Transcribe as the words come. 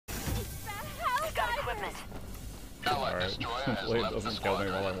Alright, hopefully it doesn't kill me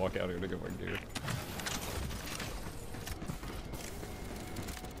while I walk out here to get my gear.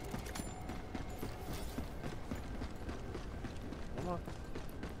 Come on.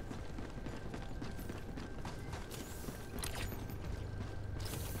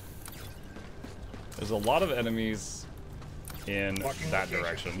 There's a lot of enemies in that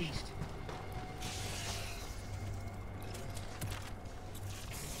direction.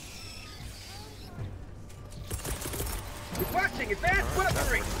 Requesting advanced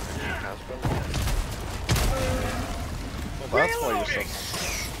weaponry. Well, that's why you're so.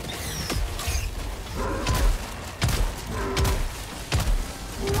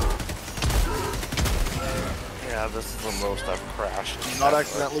 Yeah, this is the most I've crashed. Not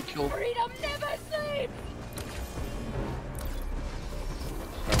accidentally killed. Freedom never sleeps!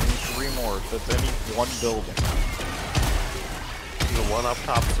 I need 3 more. If it's any one building. The one up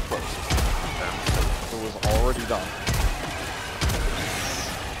top is close. It was already done.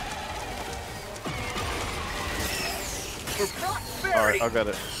 Alright, I'll get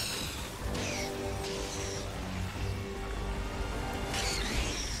it.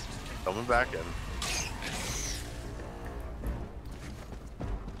 Coming back in.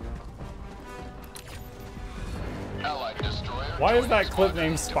 Why is that clip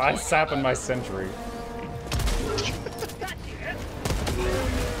named Spy Sapping My Sentry?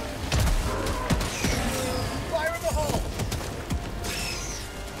 Fire in the hole.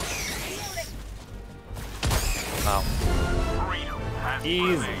 Oh.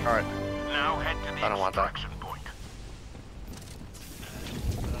 Easy. Alright. Now head to the I don't want that. extraction point.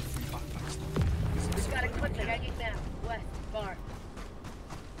 Just got equipment, I get down. West, bar.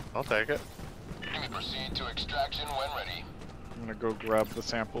 I'll take it. Proceed to extraction when ready. I'm gonna go grab the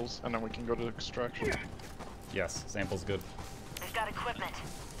samples and then we can go to extraction. Yes, sample's good. I've got equipment.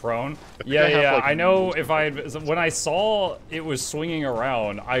 Prone? I Yeah, have, like, I know if I had, when I saw it was swinging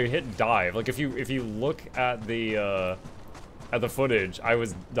around, I hit dive. Like if you look at the footage, I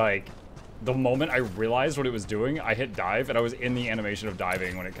was like, the moment I realized what it was doing, I hit dive and I was in the animation of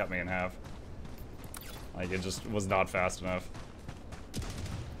diving when it cut me in half. Like it just was not fast enough.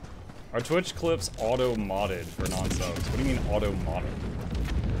 Are Twitch clips auto-modded for non-subs? What do you mean auto-modded?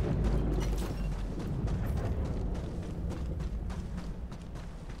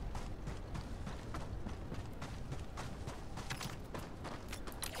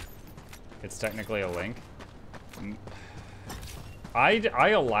 It's technically a link. I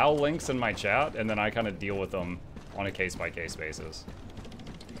allow links in my chat, and then I kind of deal with them on a case-by-case basis.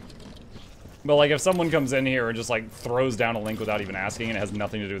 But like, if someone comes in here and just like throws down a link without even asking and it has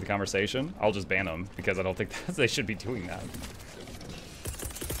nothing to do with the conversation, I'll just ban them because I don't think that they should be doing that.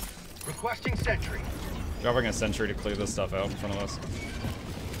 Requesting sentry. Dropping a sentry to clear this stuff out in front of us.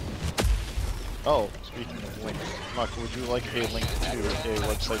 Oh, speaking of links, Muck, would you like a link to a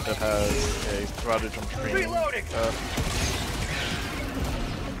website that has a stratagem training? Reloading.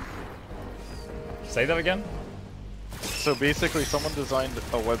 Say that again? So basically, someone designed a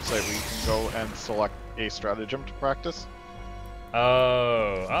website where you can go and select a stratagem to practice.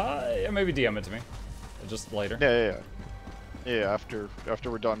 Oh, yeah, maybe DM it to me. Just later. Yeah, after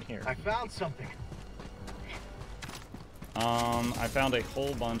we're done here. I found something. I found a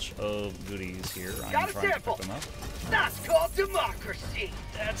whole bunch of goodies here. I'm Got a trying sample. to pick them up. That's called democracy.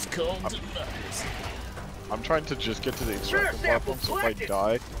 That's called democracy. I'm trying to just get to the extraction platform, so if I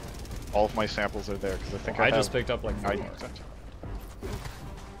die, all of my samples are there, because I think I just picked up like 90%.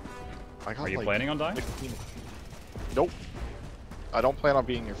 Are you planning on dying? 15. Nope. I don't plan on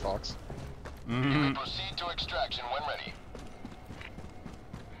being your fox. Mm-hmm. Proceed to extraction when ready.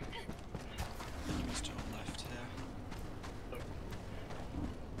 Still left here.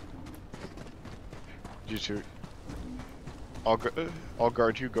 You two. I'll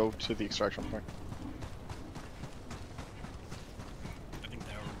guard you. Go to the extraction point. I think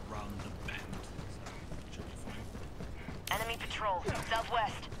they're around the bend. So should be fine. Enemy patrol,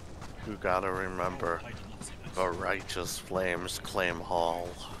 southwest. You gotta remember, I did not see that. the righteous flames claim hall.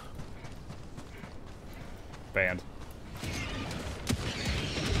 Banned.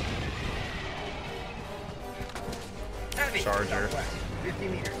 Heavy. Charger. Southwest, 50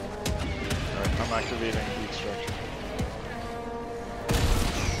 meters. Alright, I'm activating the extraction.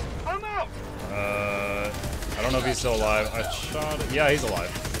 I'm out. I don't know if he's still alive. I shot it. Yeah, he's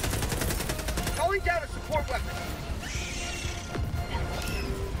alive. Calling down a support weapon.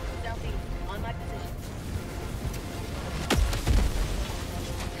 Southeast, on my position.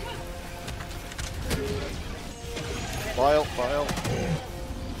 File.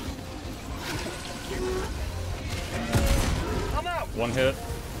 I'm out. One hit.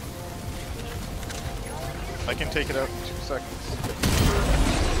 I can take it out in 2 seconds.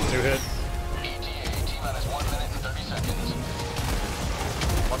 2 hit. ETA, T-minus 1 minute and 30 seconds.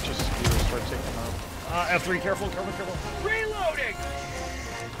 Bunch of spears, try to take them out. F3, careful, careful. Reloading!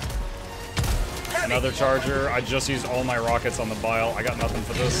 Heavy. Another charger. I just used all my rockets on the bile. I got nothing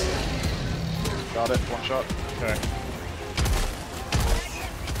for this. Got it, 1 shot. Okay.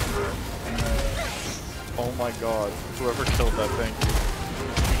 Oh my god, whoever killed that thing.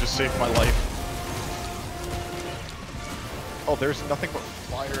 You just saved my life. Oh, there's nothing but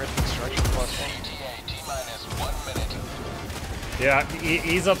fire at the extraction platform. ETA, T-minus 1 minute. Yeah,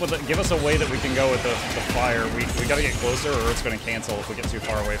 ease up with it. Give us a way that we can go with the fire. We gotta get closer or it's gonna cancel if we get too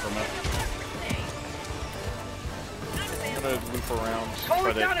far away from it. I'm gonna loop around.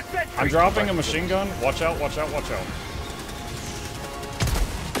 Calling Try down to... a sentry. I'm dropping a machine gun. Watch out, watch out, watch out.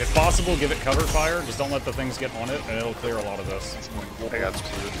 If possible, give it cover fire. Just don't let the things get on it, and it'll clear a lot of this. I got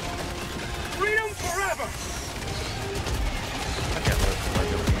screwed. Freedom forever! I can't wait for my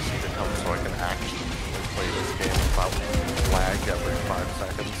new PC to come so I can actually play this game without lag every 5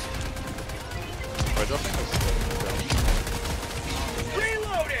 seconds. I don't think that's...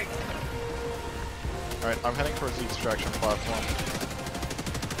 Reloading! Alright, I'm heading towards the extraction platform.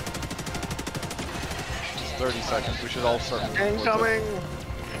 30 seconds, we should all start moving towards it. Incoming!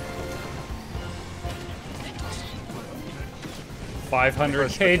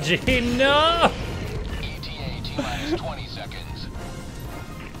 500 kg, no! ETA, T-minus 20 seconds.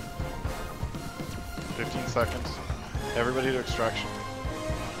 15 seconds. Everybody to extraction.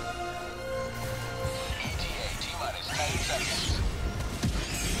 ETA, T-minus 10 seconds.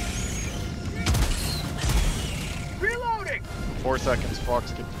 Reloading! 4 seconds,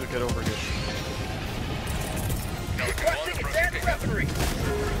 Fox, get over here. Requesting advanced weaponry!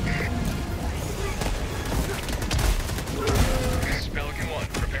 This is Pelican 1,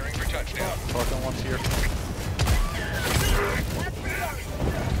 preparing for touchdown. Falcon 1's here.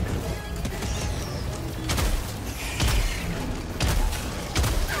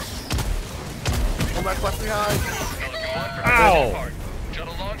 Come back left behind! Ow!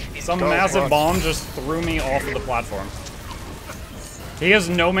 Shuttle launch. Some Go, massive Fox. bomb just threw me off of the platform. He has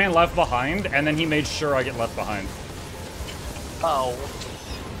no man left behind, and then he made sure I get left behind. Oh.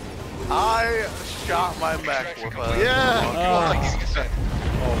 I shot my mech with a... Yeah!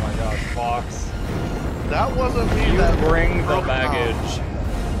 Oh my god, Fox. That wasn't me You that bring threw the bomb. baggage.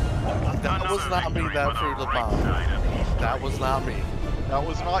 That was not me that threw the bomb. That was not me. That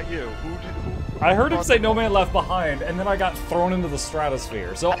was not you. Who I heard him say no man left behind, and then I got thrown into the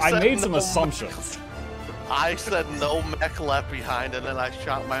stratosphere. So I said made some no assumptions. I said no mech left behind, and then I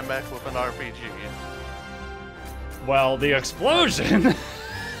shot my mech with an RPG. Well, the explosion.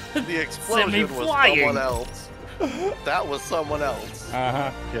 The explosion was flying. someone else. That was someone else.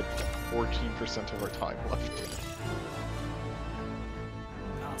 Uh-huh. get 14% of our time left?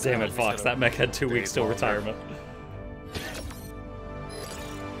 Damn it, Fox. That mech had 2 weeks till retirement.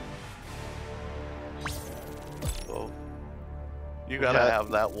 So, you gotta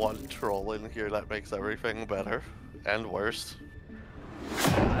have that one troll in here that makes everything better and worse.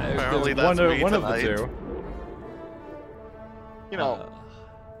 Apparently that's me one of the tonight. two. You know,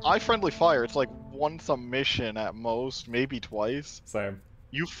 I friendly fire, it's like once a mission at most, maybe twice. Same.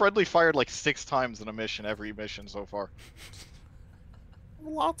 You friendly fired like 6 times in a mission, every mission so far.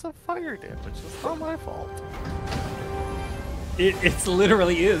 Lots of fire damage. It's not my fault. It's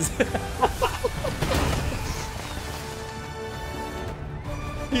literally is.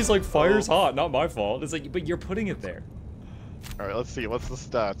 He's like, fire's hot, not my fault. It's like, but you're putting it there. Alright, let's see, what's the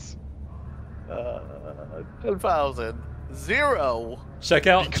stats? 10,000. 0. Check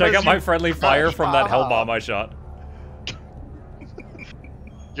out Because my you friendly fire crashed. from that hell bomb I shot.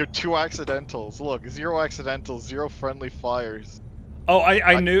 You're 2 accidentals. Look, 0 accidentals, 0 friendly fires. Oh,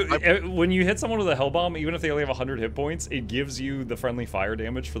 I knew when you hit someone with a hell bomb, even if they only have 100 hit points, it gives you the friendly fire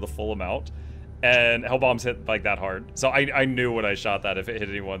damage for the full amount. And hell bombs hit like that hard. So I knew when I shot that if it hit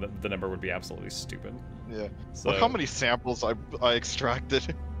anyone, the number would be absolutely stupid. Yeah. So Look how many samples I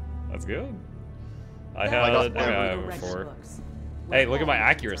extracted. that's good. I got had before. Hey, look at my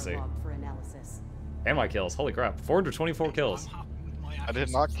accuracy. And my kills. Holy crap. 424 kills. I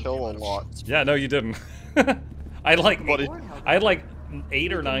did not kill a lot. Yeah, no, you didn't. I had like But I had like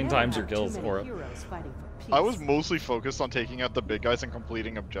 8 or 9 times your kills for it. I was mostly focused on taking out the big guys and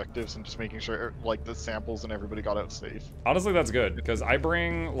completing objectives and just making sure like the samples and everybody got out safe. Honestly, that's good because I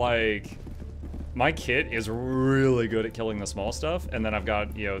bring like my kit is really good at killing the small stuff, and then I've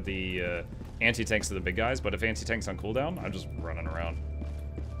got, you know, the anti-tanks to the big guys. But if anti-tanks on cooldown, I'm just running around.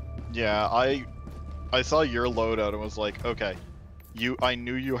 Yeah, I saw your loadout and was like, okay, I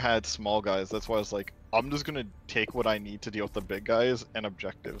knew you had small guys. That's why I was like, I'm just gonna take what I need to deal with the big guys and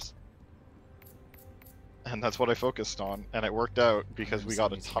objectives. And that's what I focused on, and it worked out because we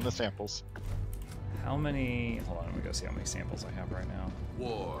got a ton of samples. How many? Hold on, let me go see how many samples I have right now.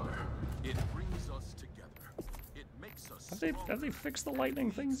 War. It brings us together. It makes us Have they fixed the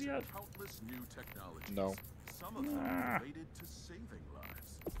lightning things yet? countless new technologies. No. Some of them related to saving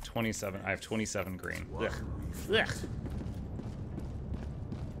lives. 27. I have 27 green. What Ugh. we Ugh.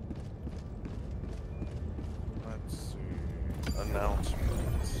 Let's see.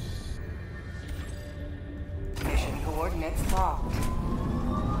 Announcements. Mission coordinates locked.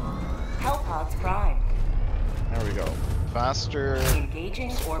 Hellpods primed. There we go. Faster.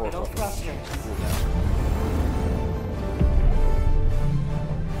 Engaging orbital thrusters.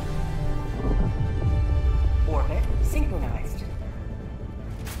 Orbit synchronized.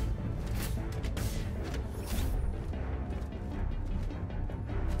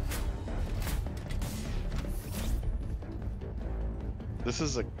 This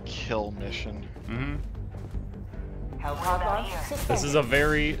is a kill mission. Mm-hmm. Hellpod launch suspended. This is a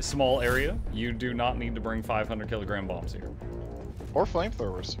very small area. You do not need to bring 500 kilogram bombs here. Or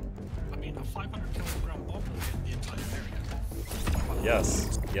flamethrowers. I mean, a 500 kilogram bomb will hit the entire area.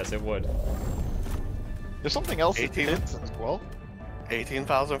 Yes. Yes, it would. There's something else that 18? hits as well.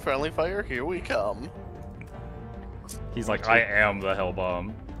 18,000 friendly fire, here we come. He's like, I am the hell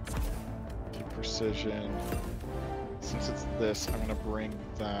bomb. Keep precision. Since it's this, I'm gonna bring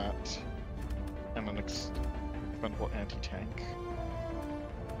that and an expendable anti-tank.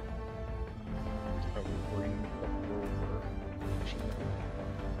 And I will bring a rover.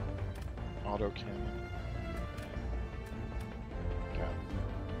 Auto cannon. Okay.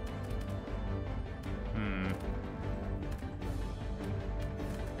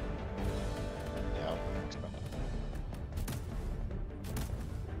 Yeah, expend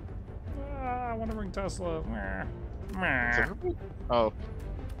it. I want to bring Tesla. Meh. Is Meh. everybody- Oh,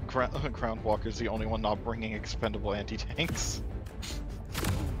 Groundwalker's the only one not bringing expendable anti-tanks.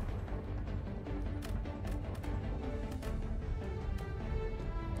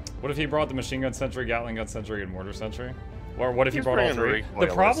 What if he brought the machine gun sentry, Gatling gun sentry, and mortar sentry? Or what if he He's brought all bringing three? The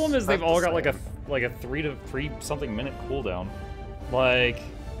recoilless. problem is they've That's all the got like a same. 3 something minute cooldown. Like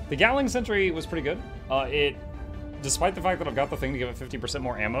the Gatling sentry was pretty good. It, despite the fact that I've got the thing to give it 50%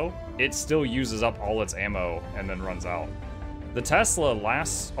 more ammo, it still uses up all its ammo and then runs out. The Tesla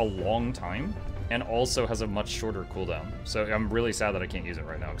lasts a long time and also has a much shorter cooldown. So I'm really sad that I can't use it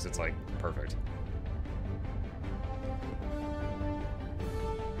right now because it's like perfect.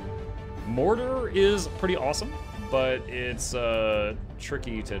 Mortar is pretty awesome, but it's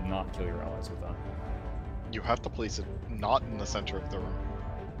tricky to not kill your allies with that. You have to place it not in the center of the room.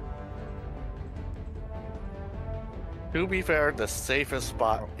 To be fair, the safest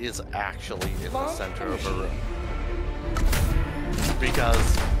spot is actually in the center of a room.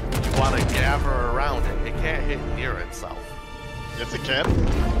 Because you want to gather around it. It can't hit near itself. Yes, it can.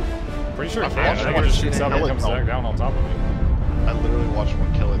 Pretty sure it I've can. I watched think one it just shoots kill out and it, comes though. back down on top of me. I literally watched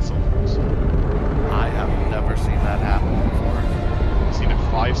one kill itself once. I have never seen that happen before. I've seen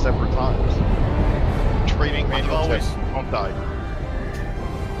it 5 separate times. Training manual always- test. Don't die.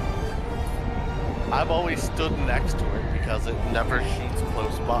 I've always stood next to it because it never shoots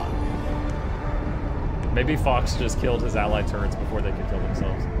close by. Maybe Fox just killed his allied turrets before they could kill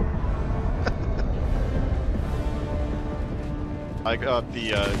themselves. I got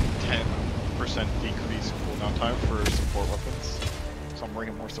the 10% decrease cooldown time for support weapons, so I'm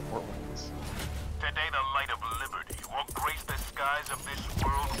bringing more support weapons. Today the light of liberty will grace the skies of this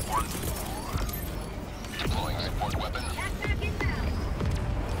world once more. Deploying support weapon.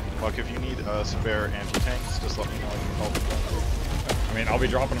 Like, if you need spare anti-tanks, just let me know. I can help with that. I mean, I'll be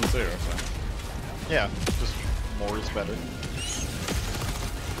dropping them too. So. Yeah, just more is better.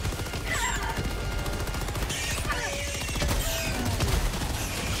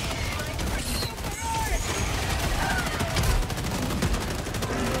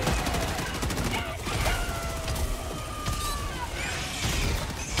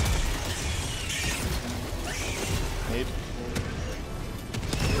 Need.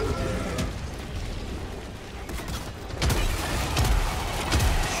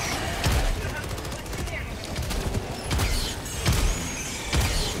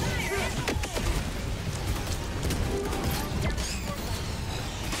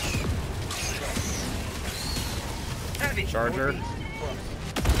 Charger.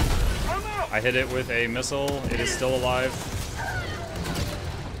 I hit it with a missile. It is still alive.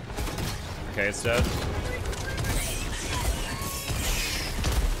 Okay, it's dead.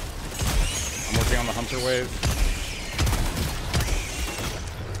 I'm working on the Hunter wave.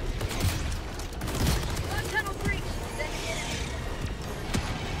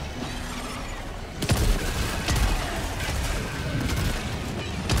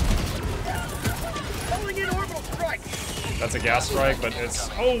 gas strike, but it's...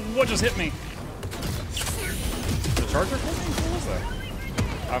 Oh, what just hit me? The charger hit me? What was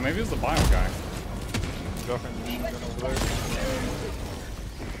that? Maybe it was the bio guy. Dropping the machine gun over there.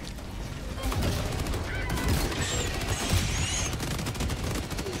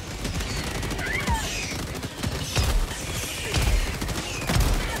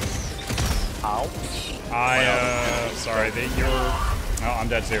 Ow. Sorry, you were... Oh, I'm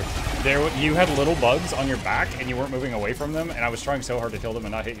dead too. You had little bugs on your back, and you weren't moving away from them, and I was trying so hard to kill them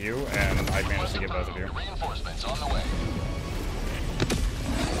and not hit you, and I managed to get both of you. Reinforcements on the way.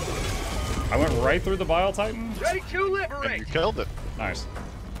 I went right through the Bile Titan. Ready to And liberate! you killed it. Nice.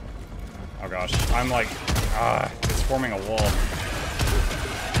 Oh gosh, I'm like... it's forming a wall.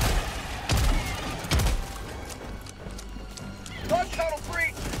 Blood tunnel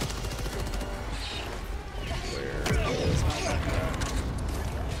breach!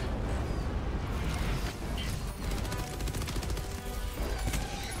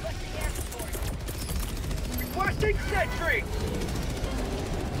 Requesting sentry!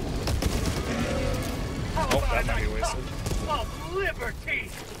 How Oh, about that a might be nice wasted. cup of liberty!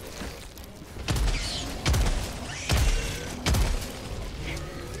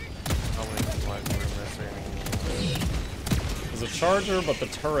 How many flags we're missing? There's a charger, but the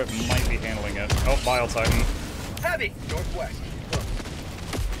turret might be handling it. Oh, Bile Titan. Heavy! Northwest.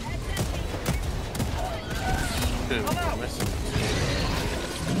 Two. We're missing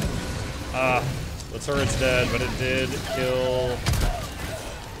The turret's dead, but it did kill...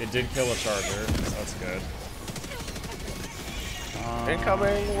 It did kill a charger, so that's good.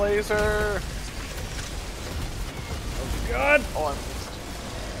 incoming laser! Oh god! Oh, I'm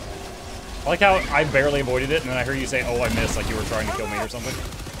I like how I barely avoided it, and then I heard you say, oh, I missed, like you were trying to kill me or something.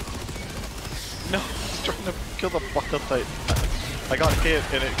 No, I was trying to kill the Buckle Titan. I got hit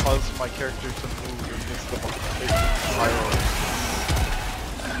and it caused my character to move and miss the Buckle Titan.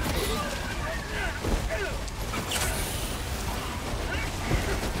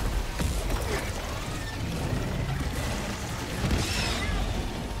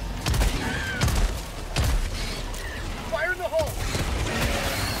 Fire in the hole!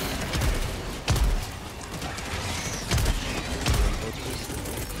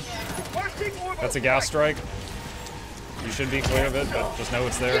 Requesting orbital That's a gas strike. You should be clear of it, but just know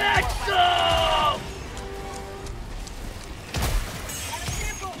it's there. Exo!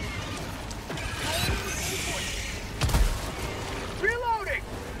 Reloading!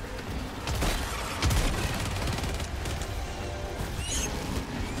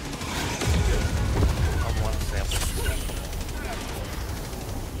 on one sample.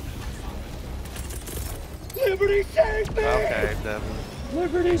 Liberty save me! Okay, then.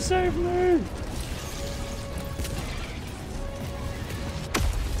 Liberty, save me!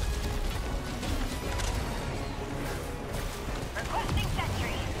 Requesting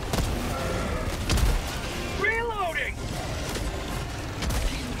sentry. Reloading!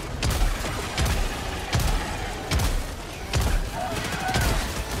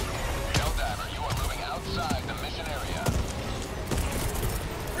 Helldiver, you are moving outside the mission area.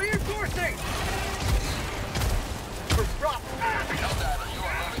 Reinforcing! Drop! Helldiver, you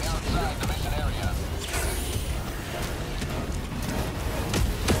are moving outside the mission area.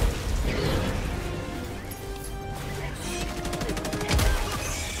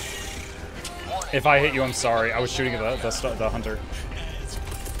 If I hit you, I'm sorry. I was shooting at the hunter.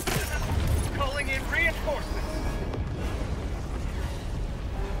 Calling in reinforcements!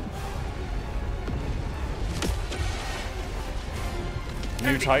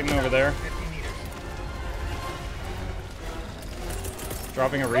 New Titan over there.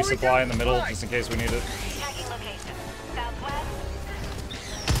 Dropping a resupply in the middle just in case we need it. Tagging location. Southwest.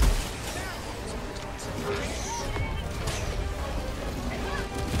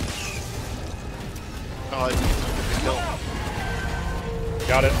 Oh, I need to kill.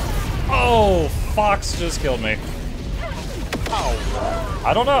 Got it. Oh, Fox just killed me. Ow!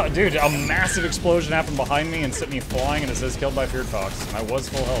 I don't know, dude. A massive explosion happened behind me and sent me flying, and it says killed by Feared Fox. And I was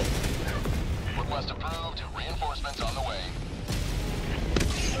full health. Request approved. Reinforcements on the way.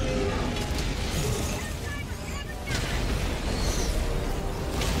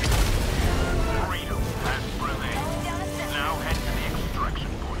 Freedom has prevailed. Now head to the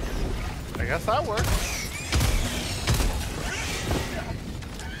extraction point. I guess that works.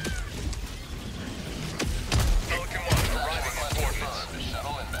 Pelican 1 arriving at coordinates. Confirmed.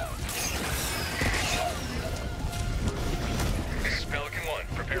 Shuttle inbound. This is Pelican 1,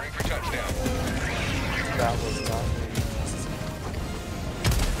 preparing for touchdown. That was not me.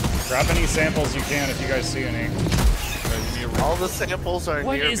 Grab any samples you can if you guys see any. All the samples are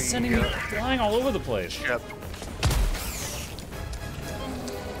What near is me. sending me flying all over the place? Yep.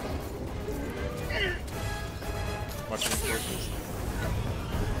 Fox reinforcements.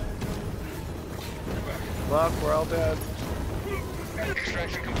 Look, we're all dead.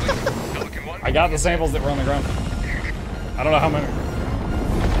 Extraction complete. Pelican 1. I got the samples that were on the ground. I don't know how many. I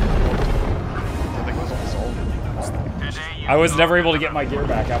think it was almost all of them. Today you I was never able to get my gear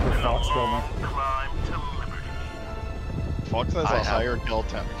back after will Fox killed me. all climb to liberty. Fox has I a have- higher kill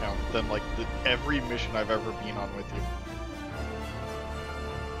count than like every mission I've ever been on with you.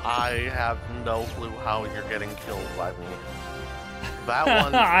 I have no clue how you're getting killed by me. That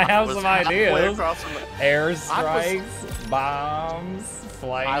one. I have was some halfway ideas. across the Airstrikes, bombs,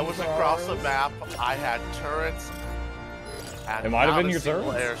 flying I was across the cars. map. I had turrets. And It might have not been a your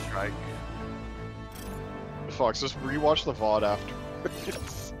single turrets. airstrike. Fox, just rewatch the VOD after.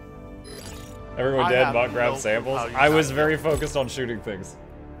 Everyone I dead have but grab no samples. clue how you I was got very focused on shooting things.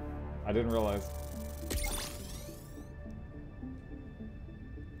 I didn't realize.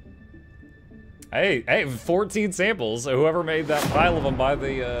 Hey, 14 samples. So whoever made that pile of them by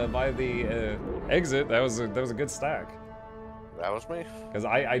the exit, that was a good stack. That was me. Because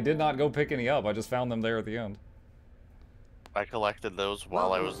I did not go pick any up. I just found them there at the end. I collected those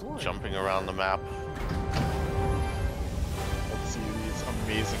while I was jumping around the map. Let's see these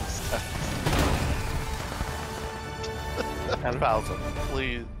amazing stats.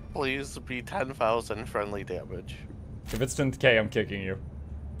 10,000. Please be 10,000 friendly damage. If it's 10k, I'm kicking you.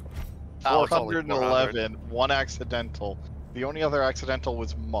 Oh, it's only 411, one accidental. The only other accidental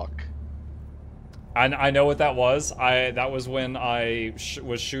was Muck. And I know what that was. That was when I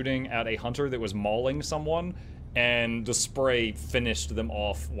was shooting at a hunter that was mauling someone, and the spray finished them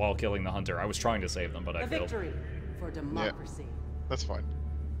off while killing the hunter. I was trying to save them, but I A failed. victory for democracy. That's fine.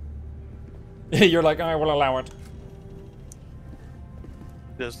 You're like, I will allow it.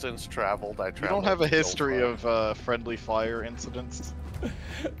 Distance traveled, I You traveled. don't have a so history far. of friendly fire incidents.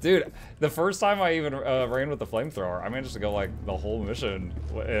 Dude, the first time I even ran with the flamethrower, I managed to go like the whole mission,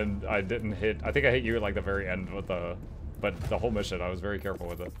 and I didn't hit. I think I hit you at like the very end with but the whole mission, I was very careful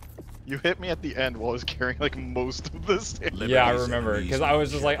with it. You hit me at the end while I was carrying like most of this. Yeah, I remember, because I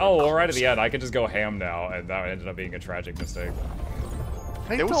was just like, oh, well, right at the end, I could just go ham now, and that ended up being a tragic mistake.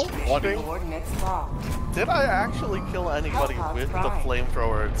 It was funny. Coordinates locked. Did I actually kill anybody with the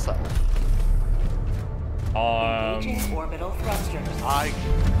flamethrower itself? Engaging orbital thrusters.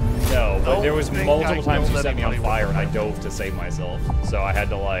 No, but there was think multiple I times you killed set me on anybody with fire, and I the dove to save myself. So I had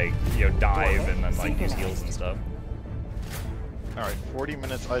to like, dive and then like use heals and stuff. Alright, 40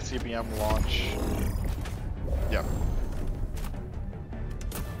 minutes ICBM launch. Yep.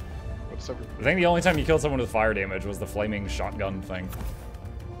 What's up? I think the only time you killed someone with fire damage was the flaming shotgun thing.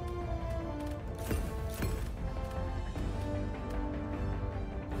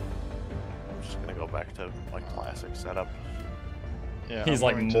 I'm just gonna go back to my classic setup. Yeah, He's I'm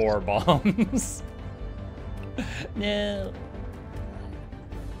like, going to- more bombs. No.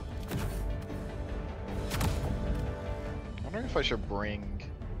 I'm wondering if I should bring,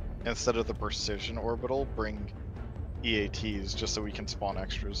 instead of the precision orbital, bring EATs just so we can spawn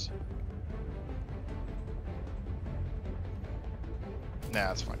extras.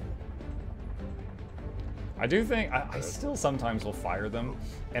 Nah, it's fine. I do think, I still sometimes will fire them,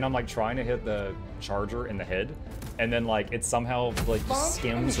 and I'm like trying to hit the charger in the head, and then like it somehow like just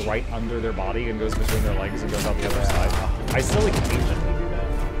skims right under their body and goes between their legs and goes out the other side. I still occasionally do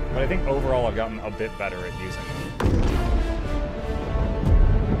that, but I think overall I've gotten a bit better at using them.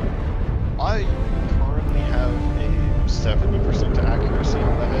 I currently have a 70% accuracy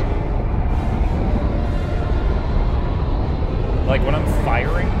on the head. Like when I'm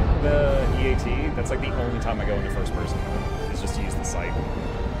firing the EAT, that's like the only time I go into first person mode, is just to use the sight.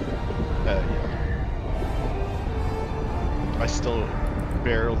 Yeah. I still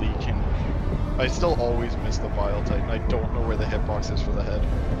barely can. I still always miss the Vile Titan. I don't know where the hitbox is for the head.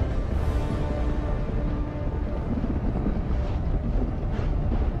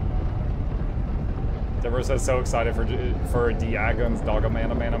 Deborah says so excited for Diagon's dog, oh my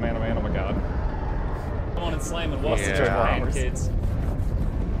god. Come on and slam and what's the Yeah. trick behind, kids?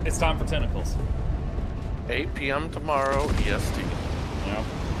 It's time for tentacles. 8 p.m. tomorrow, EST. Yeah.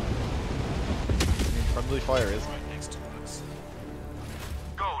 Friendly fire is Right next to us.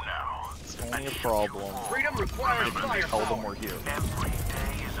 Go now. it's only a problem. Freedom requires fire. Tell them we're here. Every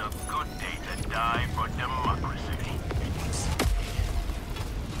day is a good day to die for democracy.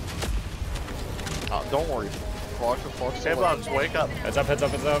 Don't worry. Fox. Hey, Bugs, wake up. Heads up, heads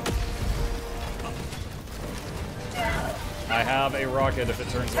up, heads up. I have a rocket if it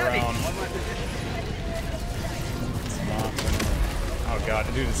turns around. It's not turning around. Oh god,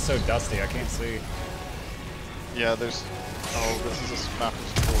 dude, it's so dusty, I can't see. Yeah, there's. Oh, this is a map of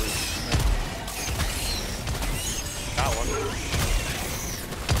stories.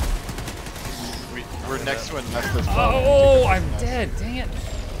 We're next to a nest that's Oh, I'm dead. Dang it.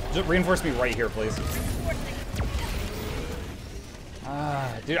 Just reinforce me right here, please.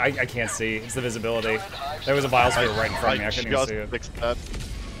 Dude, I can't see. It's the visibility. There was a biosphere right in front of me. I couldn't even see it. Fixed that.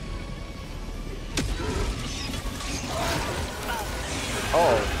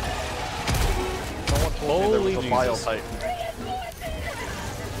 Oh. Someone told me there was a bio type.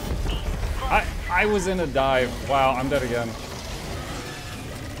 I was in a dive. Wow, I'm dead again.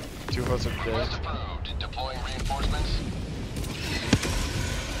 Two of us are dead. Deploying reinforcements.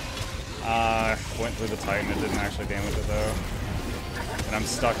 Went through the Titan. It didn't actually damage it though. And I'm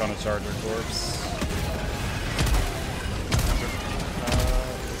stuck on a charger corpse.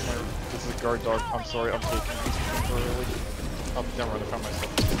 This is a guard dog. I'm sorry, I'm taking this temporarily. Oh, never mind, I found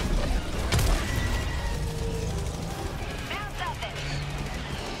myself.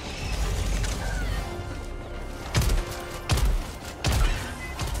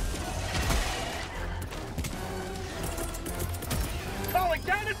 Calling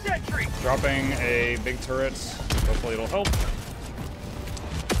down a sentry! Dropping a big turret. Hopefully it'll help.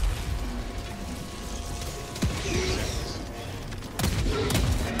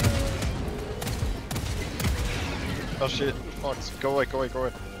 Oh shit. Oh, go away, go away, go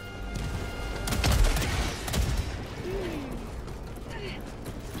away.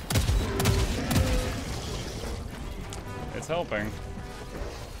 It's helping.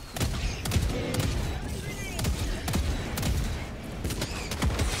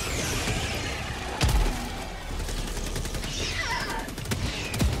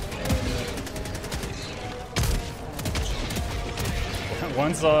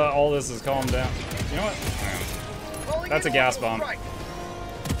 Once all this is calmed down. You know what? That's a gas bomb. Firing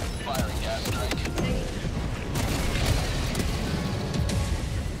gas strike.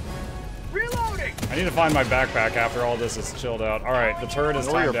 Reloading! I need to find my backpack after all this is chilled out. Alright, the turret is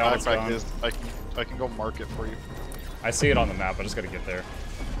I know where your timed out. It's backpack gone. is. I can go mark it for you. I see it on the map. I just gotta get there.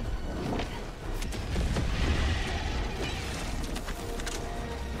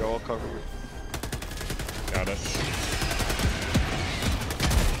 Go, I'll cover you. Got it.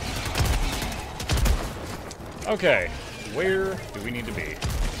 Okay, where do we need to be?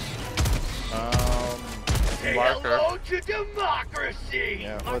 Marker. Hello to democracy!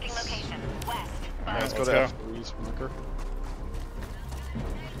 Yeah, Marking let's location. West. let's go let's to go. F3's marker.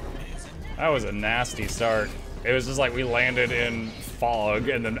 That was a nasty start. It was just like we landed in fog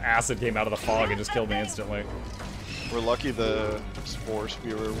and then acid came out of the fog and just killed me instantly. We're lucky the spore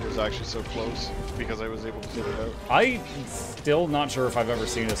spewer was actually so close because I was able to get it out. I'm still not sure if I've ever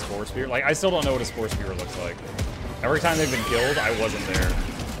seen a spore spear. Like, I still don't know what a spore spear looks like. Every time they've been killed, I wasn't there.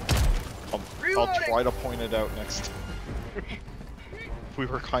 I'll try to point it out next time. We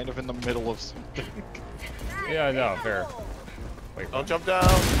were kind of in the middle of something. Yeah, no, fair. Wait, Don't jump down.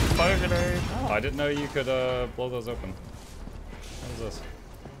 Fire grenade. oh, I didn't know you could blow those open. What is this?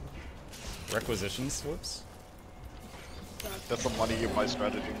 Requisitions? Whoops. That's the money you buy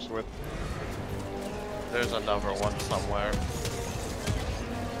stratagems with. There's another one somewhere.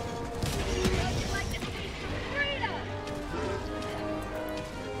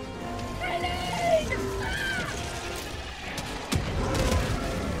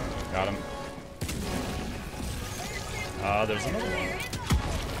 Got him. There's another one.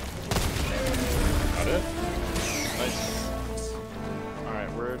 Got it. Nice.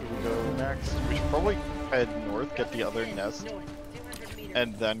 Alright, where do we go next? We should probably head north, get the other nest,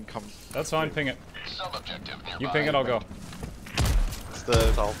 and then come. That's fine, ping it. Sub-objective nearby. You ping it, I'll go. It's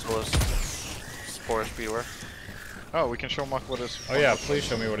There's the. also a spore spewer. Oh, we can show Muck what is. Oh yeah, please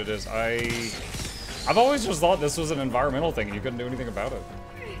show me what it is. I've always just thought this was an environmental thing and you couldn't do anything about it.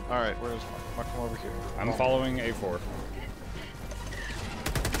 Alright, where's Muck? Muck, come over here. I'm following A4.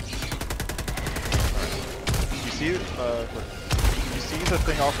 You see, you see the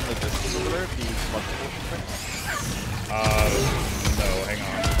thing off in the distance over there? The multiple thing? No, hang on.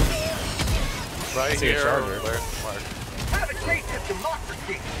 Right see a here. charger. Where's Mark? Have a taste of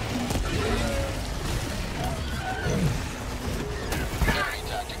democracy! Very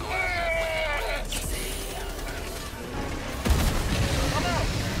tactical asset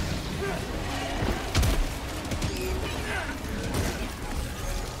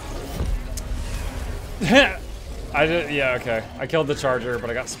I did, yeah, okay. I killed the charger, but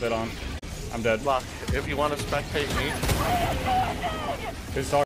I got spit on. I'm dead. Look, if you want to spectate me, Who's talking?